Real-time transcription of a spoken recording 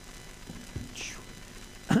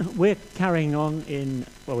We're carrying on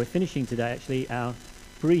we're finishing today actually our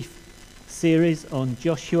brief series on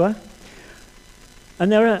Joshua.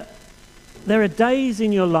 And there are days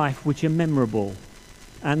in your life which are memorable,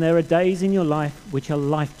 and there are days in your life which are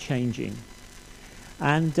life-changing.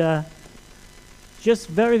 And just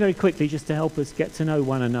very, very quickly, just to help us get to know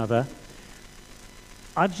one another,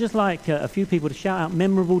 I'd just like a few people to shout out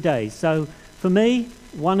memorable days. So for me,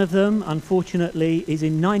 one of them, unfortunately, is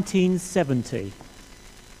in 1970.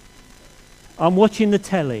 I'm watching the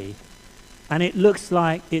telly, and it looks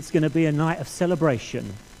like it's going to be a night of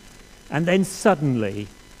celebration. And then suddenly,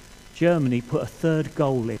 Germany put a third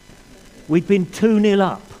goal in. We'd been 2-0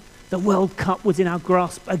 up. The World Cup was in our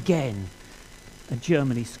grasp again. And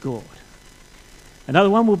Germany scored.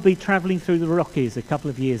 Another one will be travelling through the Rockies a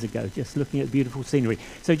couple of years ago, just looking at beautiful scenery.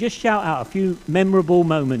 So just shout out a few memorable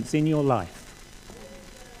moments in your life.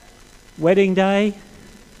 Wedding day.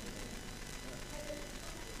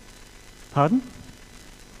 Pardon?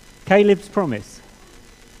 Caleb's promise.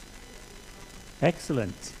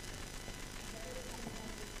 Excellent.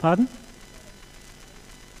 Pardon?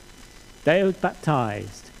 Dale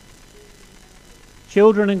baptized.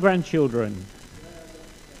 Children and grandchildren.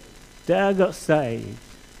 Dale got saved.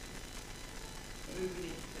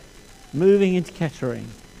 Moving into Kettering.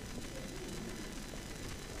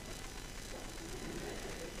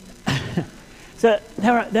 So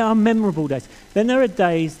there are memorable days. Then there are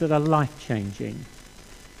days that are life-changing.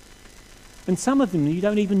 And some of them you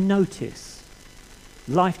don't even notice.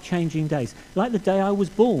 Life-changing days. Like the day I was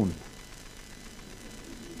born.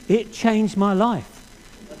 It changed my life.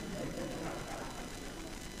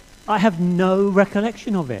 I have no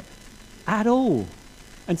recollection of it at all.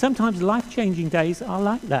 And sometimes life-changing days are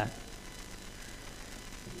like that.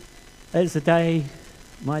 There's a day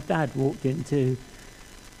my dad walked into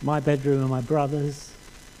my bedroom and my brother's,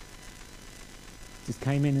 just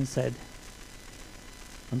came in and said,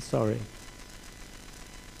 "I'm sorry.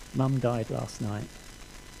 Mum died last night.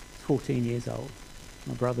 14 years old.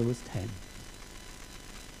 My brother was 10.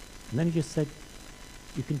 And then he just said,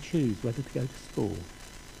 "You can choose whether to go to school."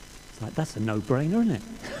 It's like, that's a no-brainer, isn't it?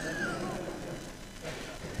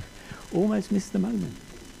 Almost missed the moment.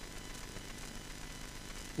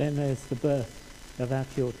 Then there's the birth of our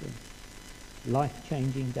children.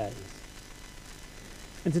 Life-changing days.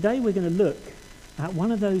 And today we're going to look at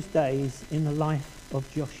one of those days in the life of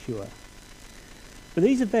Joshua. But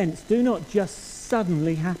these events do not just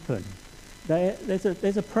suddenly happen.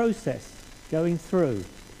 There's a process going through.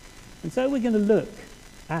 And so we're going to look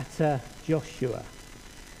at Joshua.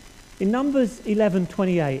 In Numbers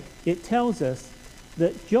 11:28, it tells us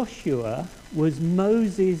that Joshua was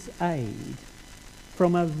Moses' aide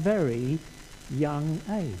from a very young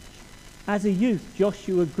age. As a youth,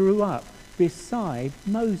 Joshua grew up beside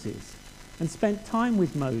Moses and spent time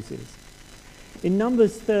with Moses. In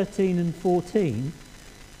Numbers 13 and 14,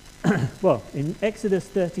 in Exodus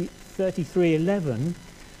 33:11,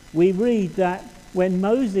 we read that when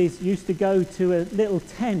Moses used to go to a little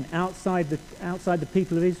tent outside the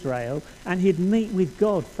people of Israel and he'd meet with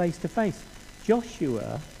God face to face,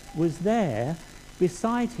 Joshua was there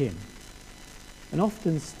beside him and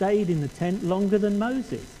often stayed in the tent longer than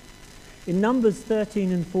Moses. In Numbers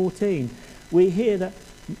 13 and 14, we hear that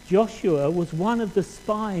Joshua was one of the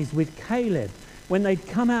spies with Caleb when they'd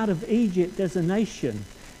come out of Egypt as a nation,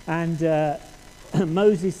 and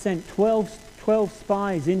Moses sent 12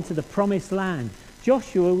 spies into the promised land.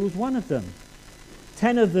 Joshua was one of them.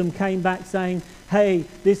 10 of them came back saying, "Hey,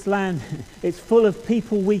 this land, it's full of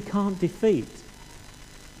people we can't defeat."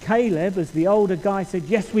 Caleb, as the older guy, said,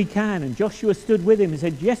 "Yes, we can." And Joshua stood with him and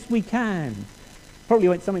said, "Yes, we can." Probably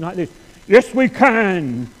went something like this: "Yes, we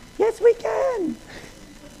can. Yes, we can."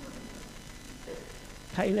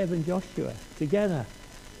 Caleb and Joshua together.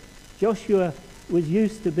 Joshua was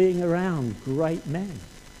used to being around great men.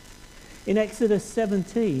 In Exodus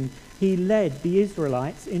 17, he led the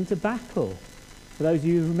Israelites into battle. For those of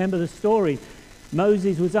you who remember the story,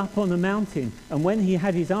 Moses was up on the mountain, and when he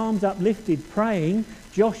had his arms uplifted praying,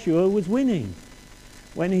 Joshua was winning.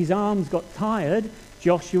 When his arms got tired,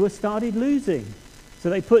 Joshua started losing. So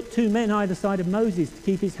they put 2 men either side of Moses to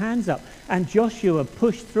keep his hands up, and Joshua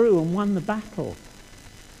pushed through and won the battle.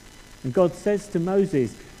 And God says to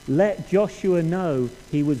Moses, "Let Joshua know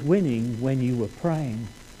he was winning when you were praying."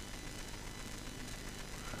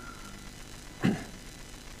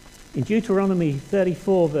 In Deuteronomy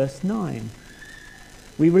 34 verse 9,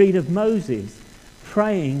 we read of Moses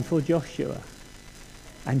praying for Joshua.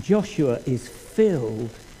 And Joshua is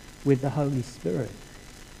filled with the Holy Spirit.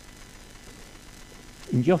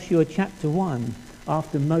 In Joshua chapter 1,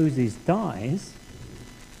 after Moses dies,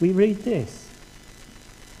 we read this.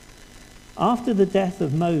 After the death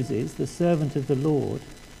of Moses, the servant of the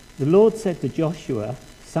Lord said to Joshua,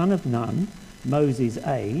 son of Nun, Moses'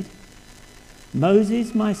 aide,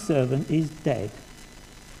 Moses, my servant, is dead.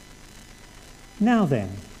 Now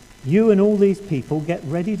then, you and all these people get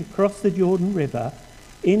ready to cross the Jordan River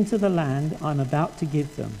into the land I'm about to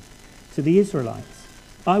give them, to the Israelites.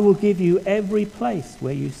 I will give you every place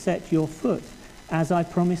where you set your foot, as I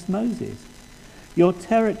promised Moses. Your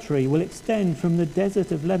territory will extend from the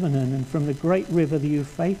desert of Lebanon and from the great river, the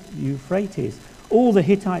Euphrates, all the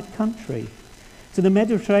Hittite country, to the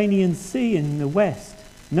Mediterranean Sea in the west.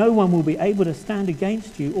 No one will be able to stand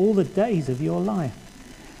against you all the days of your life.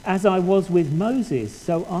 As I was with Moses,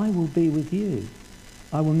 so I will be with you.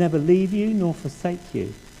 I will never leave you nor forsake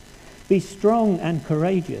you. Be strong and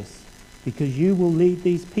courageous, because you will lead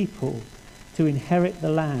these people to inherit the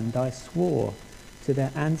land I swore to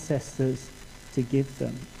their ancestors to give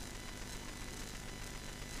them.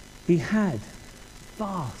 He had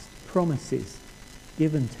vast promises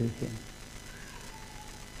given to him.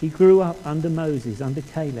 He grew up under Moses, under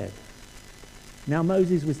Caleb. Now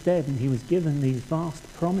Moses was dead and he was given these vast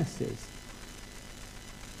promises.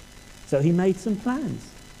 So he made some plans.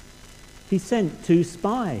 He sent 2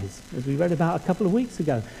 spies, as we read about a couple of weeks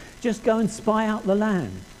ago. Just go and spy out the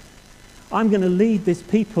land. I'm going to lead this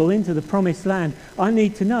people into the promised land. I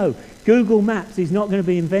need to know. Google Maps is not going to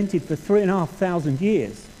be invented for 3,500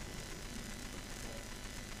 years.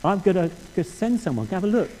 I've got to just send someone, have a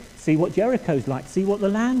look, see what Jericho's like, see what the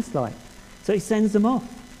land's like. So he sends them off.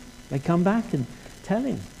 They come back and tell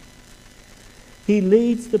him. He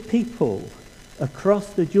leads the people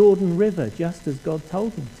across the Jordan River just as God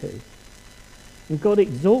told him to. And God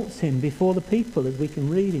exalts him before the people, as we can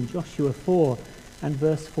read in Joshua 4 and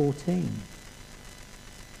verse 14.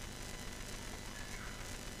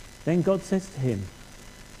 Then God says to him,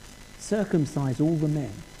 circumcise all the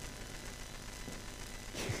men.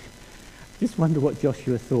 Just wonder what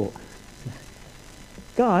Joshua thought.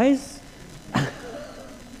 Guys,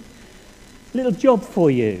 little job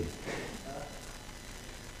for you.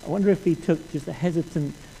 I wonder if he took just a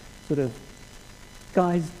hesitant sort of,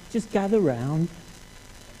 guys, just gather round.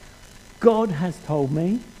 God has told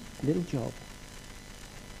me, little job.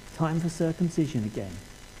 Time for circumcision again.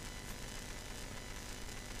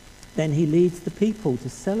 Then he leads the people to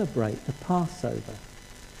celebrate the Passover.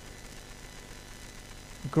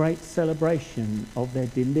 A great celebration of their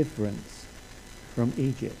deliverance from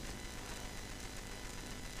Egypt.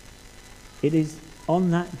 It is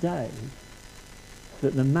on that day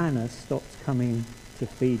that the manna stops coming to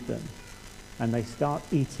feed them and they start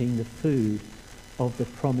eating the food of the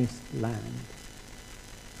promised land.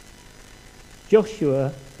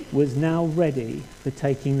 Joshua was now ready for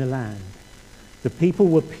taking the land. The people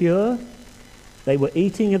were pure. They were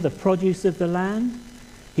eating of the produce of the land.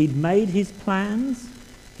 He'd made his plans.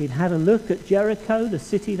 He'd had a look at Jericho, the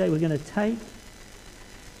city they were going to take.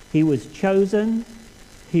 He was chosen.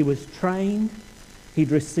 He was trained. He'd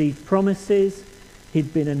received promises.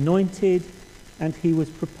 He'd been anointed. And he was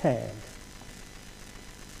prepared.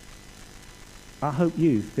 I hope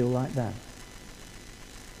you feel like that.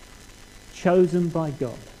 Chosen by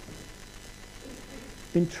God.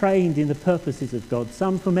 Been trained in the purposes of God,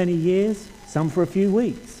 some for many years, some for a few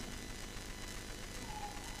weeks.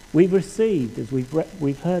 We've received, as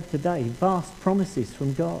we've heard today, vast promises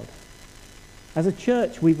from God. As a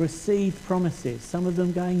church, we've received promises, some of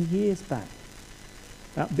them going years back,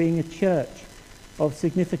 about being a church of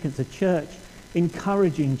significance, a church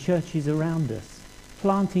encouraging churches around us,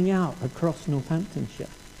 planting out across Northamptonshire.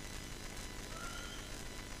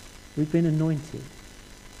 We've been anointed.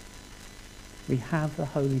 We have the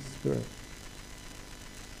Holy Spirit.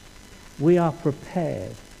 We are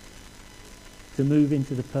prepared to move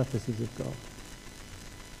into the purposes of God.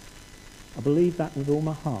 I believe that with all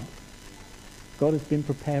my heart. God has been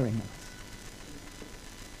preparing us.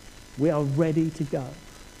 We are ready to go,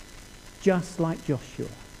 just like Joshua.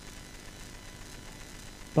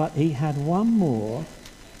 But he had one more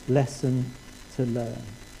lesson to learn.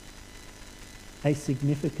 A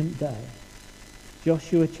significant day.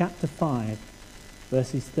 Joshua chapter 5,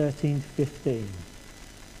 verses 13 to 15.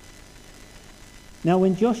 Now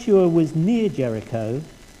when Joshua was near Jericho,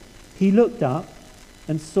 he looked up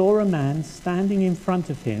and saw a man standing in front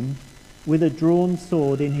of him with a drawn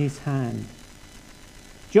sword in his hand.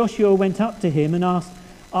 Joshua went up to him and asked,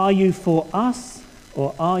 "Are you for us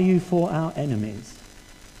or are you for our enemies?"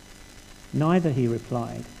 "Neither," he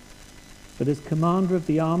replied, "but as commander of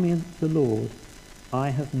the army of the Lord,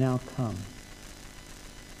 I have now come."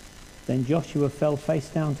 Then Joshua fell face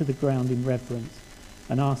down to the ground in reverence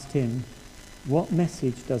and asked him, "What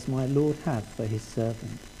message does my Lord have for his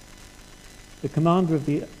servant?" The commander of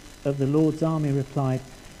the Lord's army replied,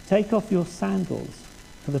 "Take off your sandals,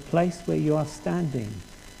 for the place where you are standing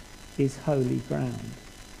is holy ground."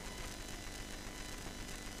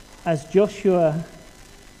 As Joshua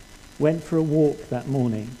went for a walk that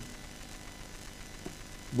morning,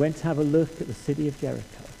 went to have a look at the city of Jericho.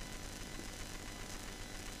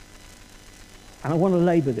 And I want to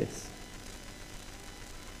labour this.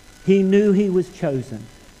 He knew he was chosen.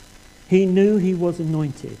 He knew he was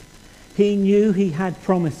anointed. He knew he had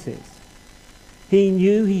promises. He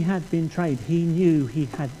knew he had been trained. He knew he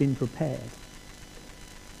had been prepared.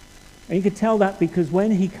 And you could tell that because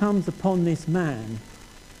when he comes upon this man,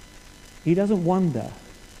 he doesn't wonder,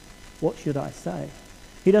 what should I say?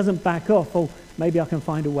 He doesn't back off, oh, maybe I can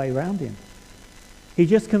find a way around him. He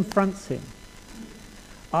just confronts him.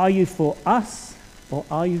 Are you for us or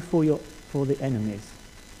are you for the enemies?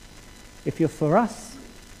 If you're for us,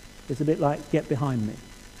 it's a bit like, get behind me.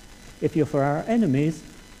 If you're for our enemies,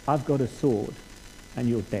 I've got a sword and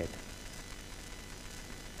you're dead.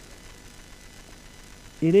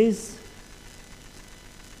 It is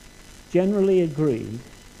generally agreed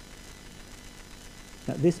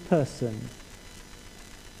that this person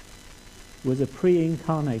was a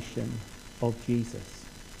pre-incarnation of Jesus.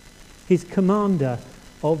 He's commander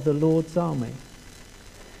of the Lord's army.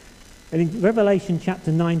 And in Revelation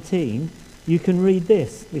chapter 19, you can read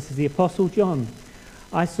this. This is the Apostle John.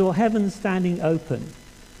 "I saw heaven standing open,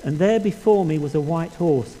 and there before me was a white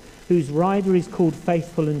horse, whose rider is called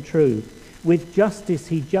Faithful and True. With justice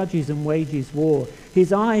he judges and wages war.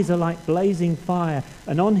 His eyes are like blazing fire,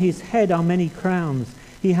 and on his head are many crowns.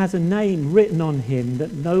 He has a name written on him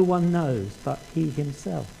that no one knows but he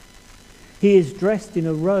himself. He is dressed in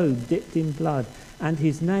a robe dipped in blood, and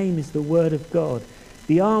his name is the Word of God.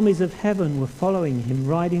 The armies of heaven were following him,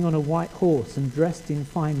 riding on a white horse and dressed in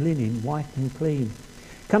fine linen, white and clean.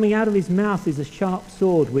 Coming out of his mouth is a sharp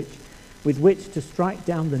sword with which to strike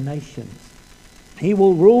down the nations. He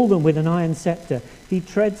will rule them with an iron scepter. He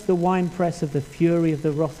treads the winepress of the fury of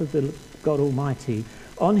the wrath of the God Almighty.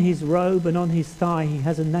 On his robe and on his thigh he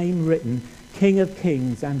has a name written, King of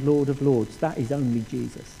Kings and Lord of Lords." That is only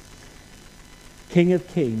Jesus. King of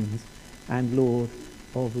Kings and Lord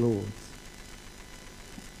of Lords.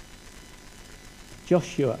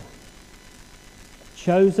 Joshua,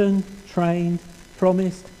 chosen, trained,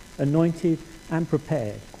 promised, anointed and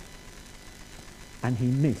prepared. And he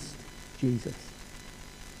missed Jesus.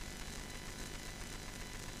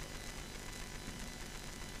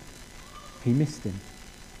 He missed him.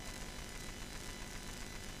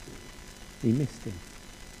 He missed him.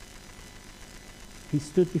 He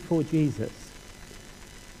stood before Jesus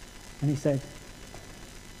and he said,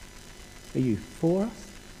 "Are you for us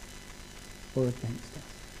or against us?"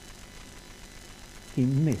 He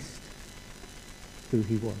missed who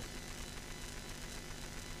he was.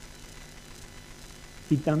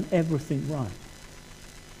 He'd done everything right.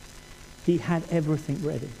 He had everything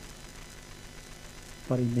ready.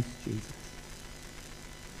 But he missed Jesus.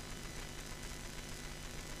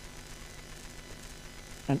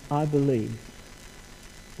 And I believe,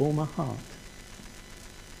 all my heart,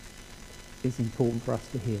 it's important for us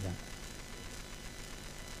to hear that.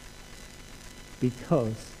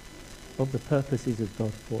 Because of the purposes of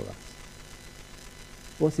God for us.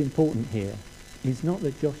 What's important here is not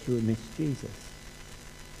that Joshua missed Jesus,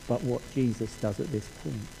 but what Jesus does at this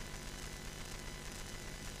point.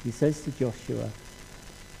 He says to Joshua,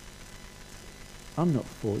 "I'm not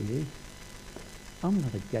for you. I'm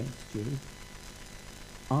not against you.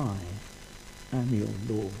 I am your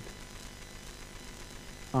Lord.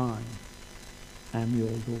 I am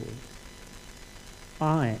your Lord.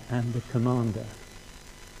 I am the commander.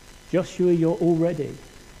 Joshua, you're all ready.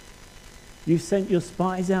 You've sent your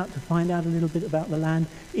spies out to find out a little bit about the land.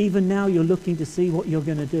 Even now you're looking to see what you're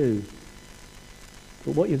going to do.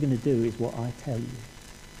 But what you're going to do is what I tell you."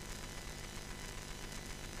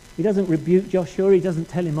 He doesn't rebuke Joshua. He doesn't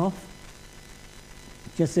tell him off.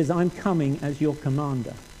 He just says, "I'm coming as your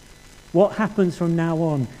commander. What happens from now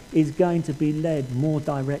on is going to be led more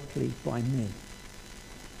directly by me.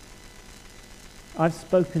 I've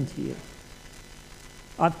spoken to you.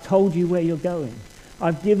 I've told you where you're going.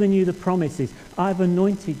 I've given you the promises. I've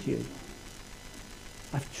anointed you.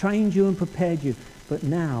 I've trained you and prepared you. But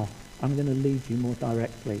now I'm going to lead you more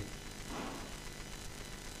directly."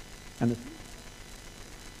 And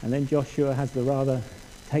then Joshua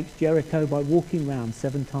takes Jericho by walking round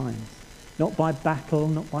 7 times. Not by battle,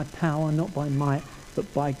 not by power, not by might,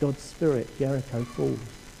 but by God's Spirit, Jericho falls.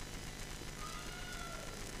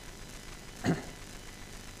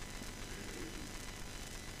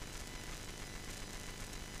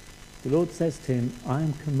 The Lord says to him, "I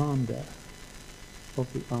am commander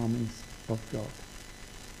of the armies of God.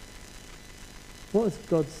 What has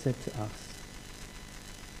God said to us?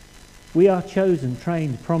 We are chosen,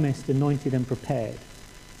 trained, promised, anointed and prepared.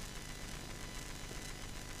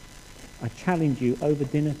 I challenge you over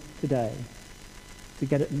dinner today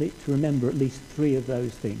to remember at least 3 of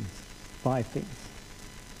those things, 5 things.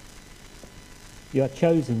 You are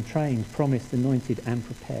chosen, trained, promised, anointed and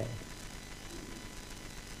prepared.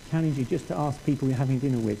 I challenge you just to ask people you're having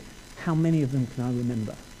dinner with, how many of them can I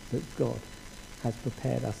remember that God has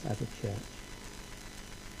prepared us as a church?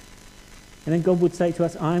 And then God would say to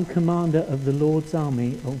us, I am commander of the Lord's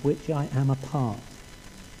army, of which I am a part,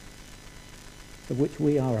 of which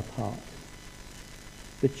we are a part.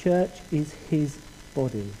 The church is his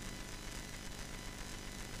body.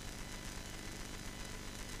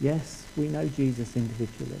 Yes, we know Jesus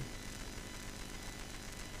individually.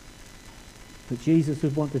 But Jesus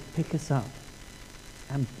would want to pick us up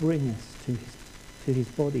and bring us to his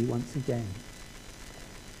body once again.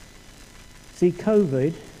 See,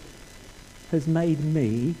 COVID has made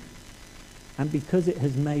me, and because it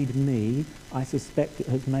has made me, I suspect it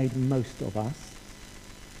has made most of us,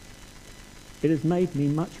 it has made me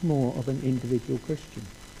much more of an individual Christian.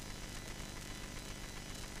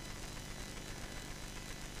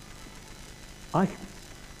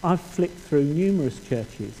 I've flicked through numerous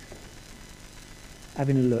churches,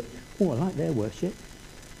 having a look. Oh, I like their worship.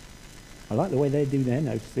 I like the way they do their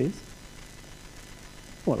notices.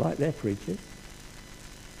 Oh, I like their preachers.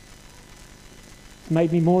 It's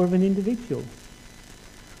made me more of an individual.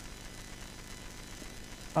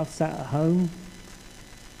 I've sat at home,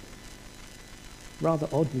 rather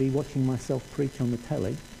oddly watching myself preach on the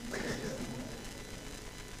telly.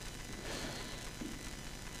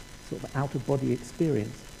 Sort of out-of-body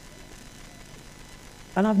experience.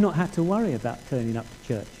 And I've not had to worry about turning up to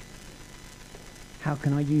church. How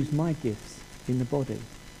can I use my gifts in the body?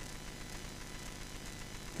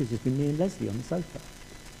 It's just been me and Leslie on the sofa.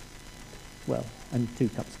 Well, and 2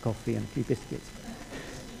 cups of coffee and a few biscuits.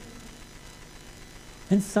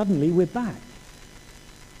 And suddenly we're back.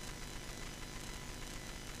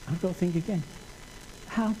 I've got to think again.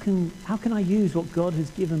 How can I use what God has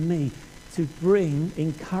given me to bring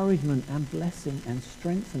encouragement and blessing and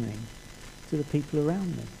strengthening to the people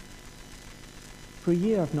around me? For a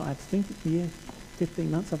year I've not had to think,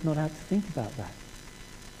 15 months I've not had to think about that.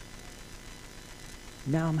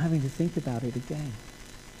 Now I'm having to think about it again.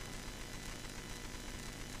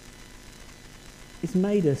 It's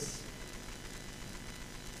made us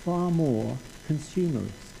far more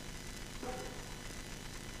consumerist.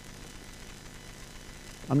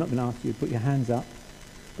 I'm not going to ask you to put your hands up,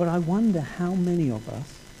 but I wonder how many of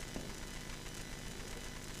us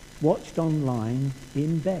watched online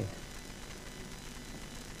in bed.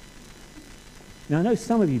 Now I know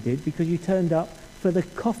some of you did because you turned up for the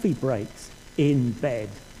coffee breaks in bed.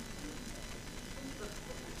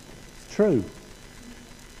 It's true.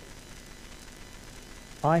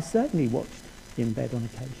 I certainly watched in bed on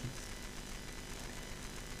occasions.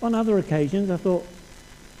 On other occasions I thought,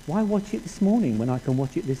 why watch it this morning when I can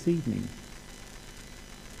watch it this evening?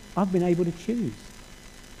 I've been able to choose.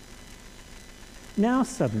 Now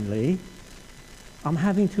suddenly I'm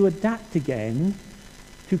having to adapt again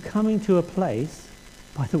to coming to a place.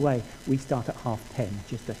 By the way, we start at 10:30,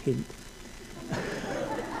 just a hint.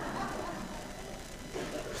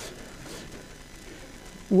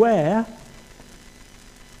 Where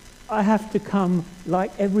I have to come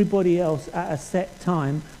like everybody else at a set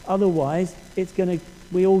time, otherwise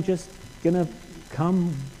we're all just gonna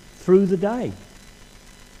come through the day.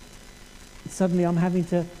 Suddenly I'm having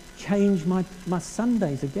to change my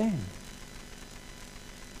Sundays again.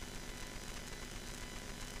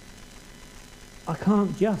 I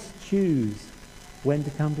can't just choose when to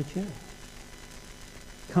come to church.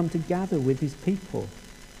 Come to gather with his people.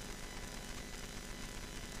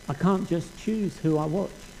 I can't just choose who I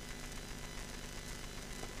watch.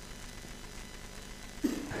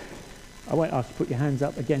 I won't ask you to put your hands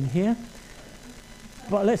up again here.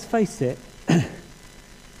 But let's face it,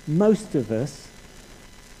 most of us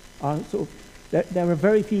are there are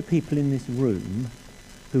very few people in this room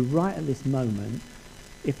who right at this moment,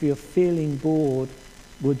 if you're feeling bored,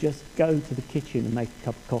 will just go to the kitchen and make a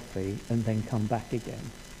cup of coffee and then come back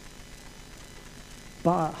again.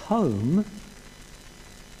 But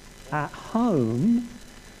at home,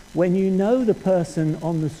 when you know the person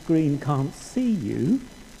on the screen can't see you,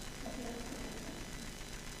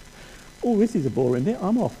 oh, this is a boring bit,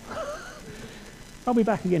 I'm off. I'll be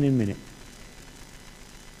back again in a minute.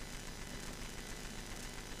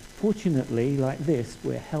 Fortunately, like this,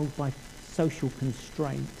 we're held by social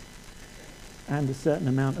constraint. and a certain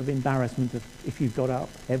amount of embarrassment of if you got up,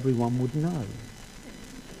 everyone would know.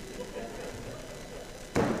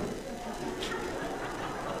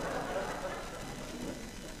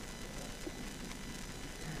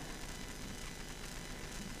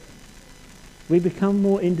 We become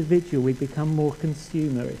more individual, we become more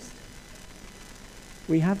consumerist.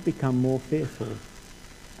 We have become more fearful.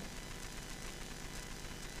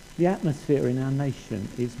 The atmosphere in our nation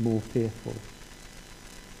is more fearful.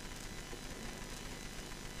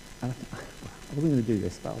 I wasn't going to do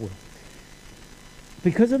this, but I will.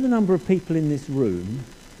 Because of the number of people in this room,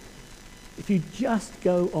 if you just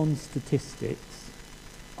go on statistics,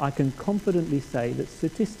 I can confidently say that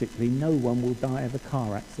statistically no one will die of a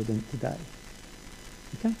car accident today.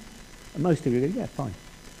 Okay? And most of you go, yeah, fine.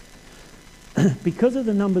 Because of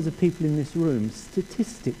the numbers of people in this room,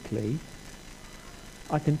 statistically,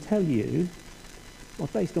 I can tell you, well,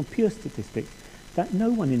 based on pure statistics, that no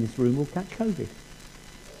one in this room will catch COVID.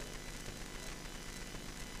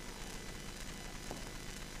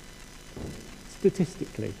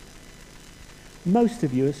 Statistically. Most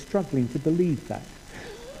of you are struggling to believe that,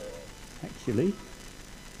 actually,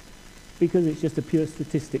 because it's just a pure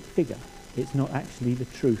statistic figure. It's not actually the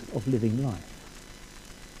truth of living life.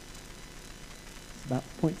 It's about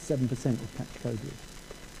 0.7% will catch COVID.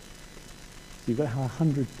 So you've got to have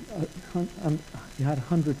 100, you had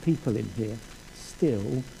 100 people in here,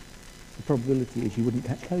 still the probability is you wouldn't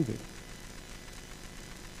catch COVID.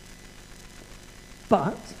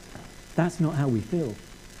 But that's not how we feel.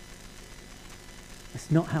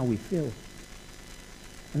 That's not how we feel.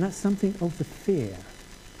 And that's something of the fear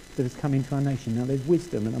that has come into our nation. Now there's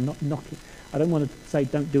wisdom, and I'm not knocking, I don't want to say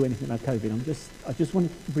don't do anything about COVID. I just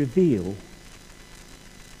want to reveal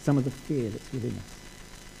some of the fear that's within us.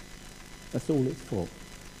 That's all it's for.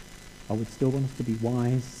 I would still want us to be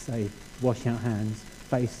wise, say, wash our hands,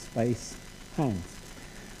 face, space, hands.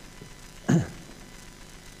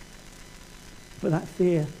 But that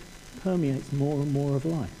fear permeates more and more of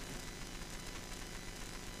life.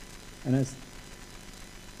 And as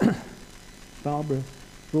Barbara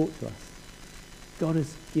brought to us, God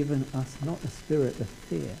has given us not a spirit of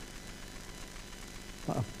fear,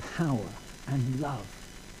 but of power and love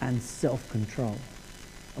and self-control.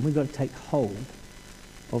 And we've got to take hold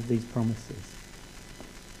of these promises.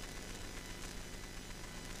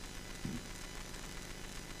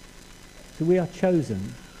 So we are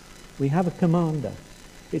chosen. We have a commander.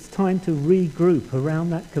 It's time to regroup around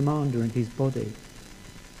that commander and his body.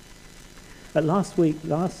 At last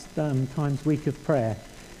time's week of prayer,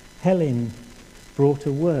 Helen brought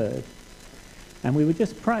a word, and we were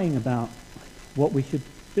just praying about what we should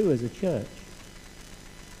do as a church.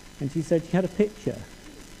 And she said she had a picture.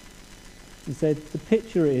 She said the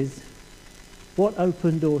picture is what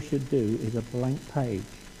Open Door should do is a blank page.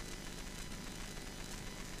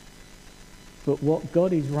 But what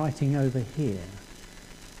God is writing over here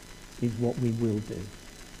is what we will do.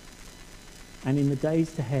 And in the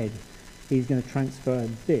days ahead, he's going to transfer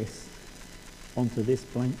this onto this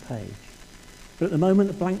blank page. But at the moment,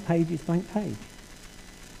 the blank page is blank page.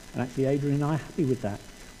 And actually, Adrian and I are happy with that.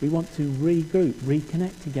 We want to regroup,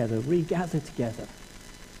 reconnect together, regather together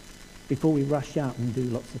before we rush out and do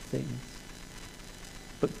lots of things.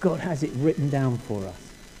 But God has it written down for us.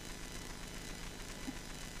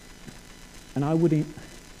 And I would,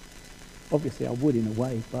 obviously I would in a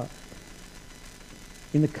way, but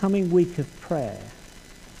in the coming week of prayer,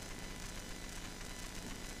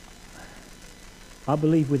 I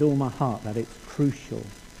believe with all my heart that it's crucial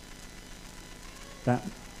that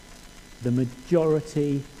the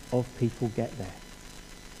majority of people get there.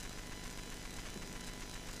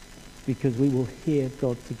 Because we will hear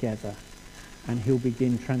God together, and he'll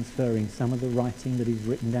begin transferring some of the writing that he's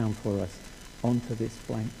written down for us onto this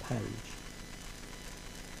blank page.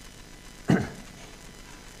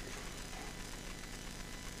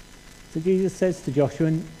 So Jesus says to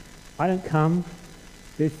Joshua, I don't come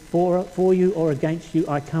for you or against you.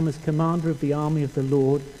 I come as commander of the army of the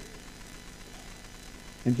Lord.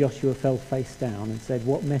 And Joshua fell face down and said,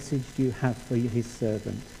 what message do you have for his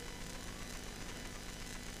servant?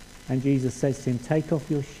 And Jesus says to him, take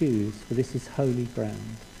off your shoes, for this is holy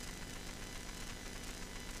ground.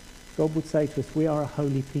 God would say to us, we are a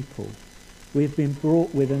holy people. We've been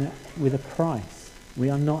brought with a price. We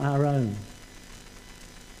are not our own.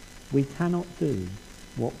 We cannot do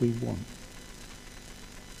what we want.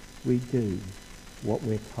 We do what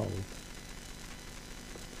we're told.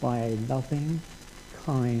 By a loving,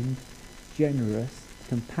 kind, generous,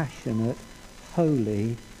 compassionate,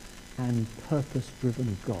 holy, and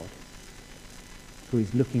purpose-driven God who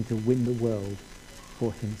is looking to win the world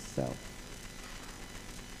for himself.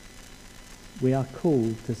 we are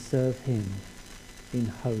called to serve him in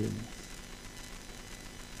holiness.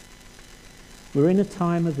 We're in a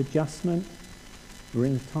time of adjustment. We're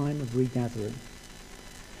in a time of regathering.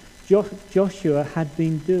 Joshua had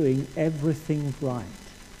been doing everything right.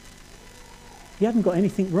 He hadn't got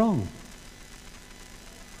anything wrong.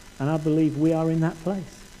 And I believe we are in that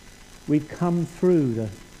place. We've come through the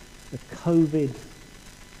COVID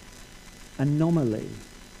anomaly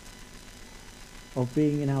of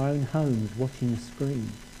being in our own homes watching a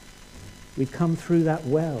screen. We've come through that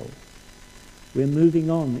well. We're moving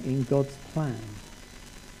on in God's plan.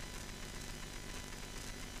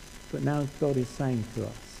 But now God is saying to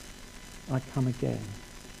us, I come again.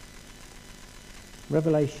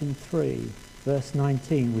 Revelation 3, verse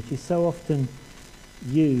 19, which is so often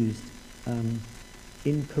used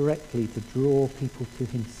incorrectly to draw people to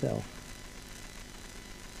himself,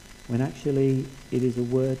 when actually it is a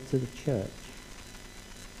word to the church.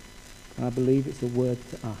 And I believe it's a word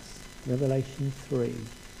to us. Revelation 3,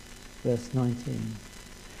 verse 19.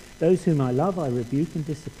 Those whom I love I rebuke and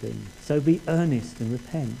discipline, so be earnest and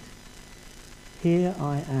repent. Here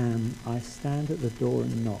I am, I stand at the door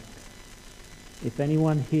and knock. If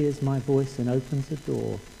anyone hears my voice and opens the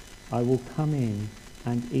door, I will come in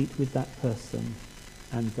and eat with that person,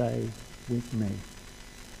 and they with me.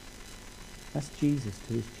 That's Jesus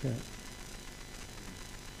to his church.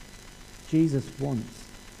 Jesus wants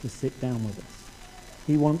to sit down with us.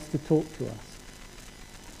 He wants to talk to us.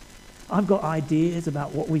 I've got ideas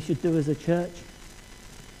about what we should do as a church.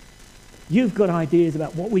 You've got ideas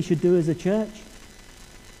about what we should do as a church.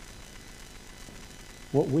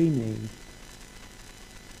 What we need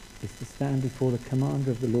is to stand before the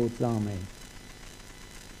commander of the Lord's army.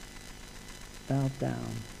 Bow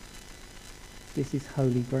down. This is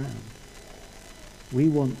holy ground. We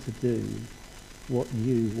want to do what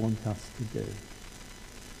you want us to do.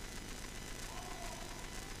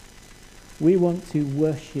 We want to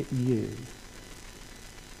worship you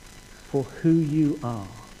for who you are.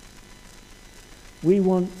 We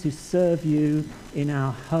want to serve you in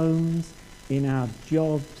our homes, in our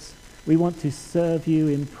jobs. We want to serve you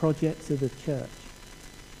in projects of the church,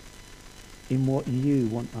 in what you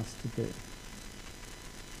want us to do.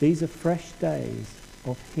 These are fresh days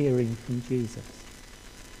of hearing from Jesus.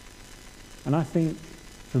 And I think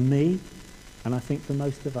for me, and I think for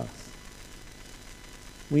most of us,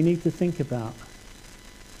 we need to think about,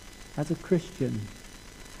 as a Christian,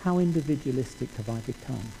 how individualistic have I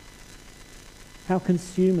become? How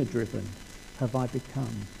consumer-driven have I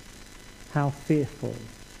become? How fearful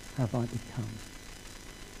have I become?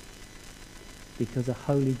 Because a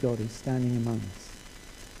holy God is standing among us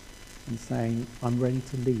and saying, I'm ready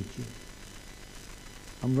to lead you.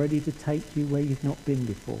 I'm ready to take you where you've not been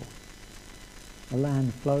before. A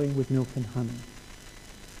land flowing with milk and honey.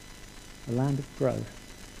 A land of growth.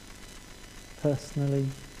 Personally,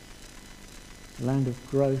 a land of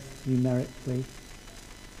growth numerically.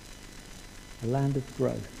 A land of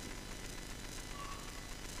growth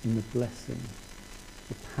in the blessing,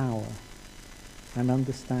 the power, and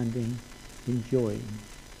understanding, enjoying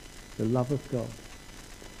the love of God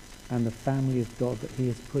and the family of God that he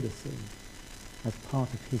has put us in as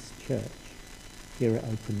part of his church here at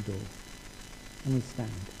Open Door. And we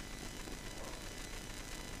stand.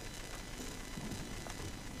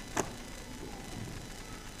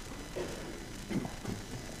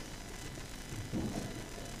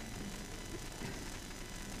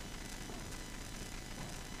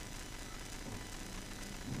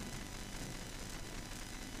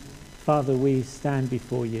 Father, we stand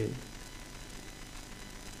before you.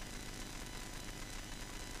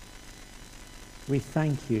 We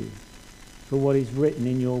thank you for what is written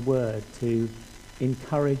in your word to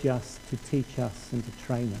encourage us, to teach us, and to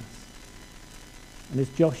train us. And as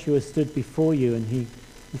Joshua stood before you and he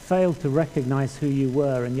failed to recognize who you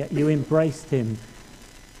were, and yet you embraced him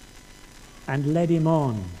and led him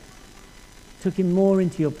on, took him more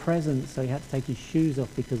into your presence, so he had to take his shoes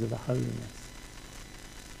off because of the holiness.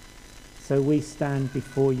 So we stand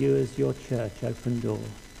before you as your church, Open Door.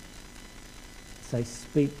 Say,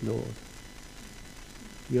 speak, Lord.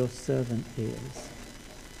 Your servant hears.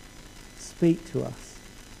 Speak to us.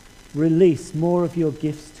 Release more of your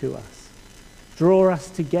gifts to us. Draw us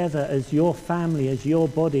together as your family, as your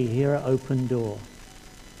body here at Open Door.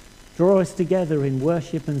 Draw us together in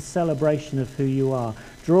worship and celebration of who you are.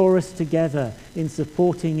 Draw us together in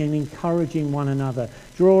supporting and encouraging one another.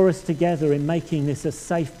 Draw us together in making this a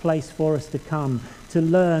safe place for us to come, to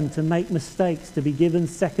learn, to make mistakes, to be given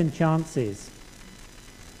second chances.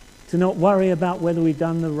 To not worry about whether we've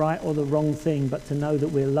done the right or the wrong thing, but to know that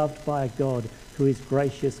we're loved by a God who is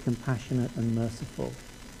gracious, compassionate, and merciful.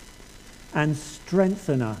 and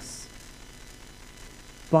strengthen us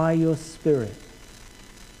by your Spirit,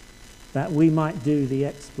 that we might do the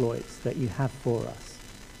exploits that you have for us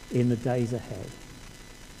in the days ahead.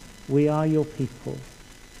 We are your people.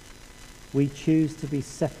 We choose to be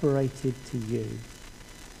separated to you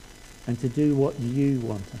and to do what you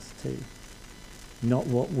want us to, not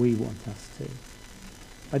what we want us to.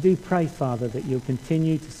 I do pray, Father, that you'll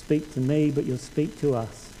continue to speak to me, but you'll speak to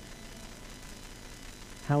us.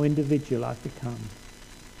 How individual I've become,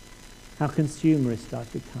 how consumerist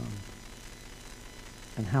I've become,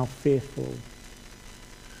 and how fearful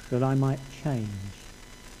that I might change,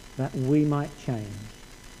 that we might change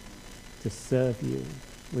to serve you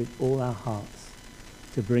with all our hearts,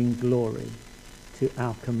 to bring glory to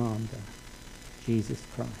our Commander, Jesus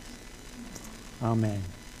Christ. Amen.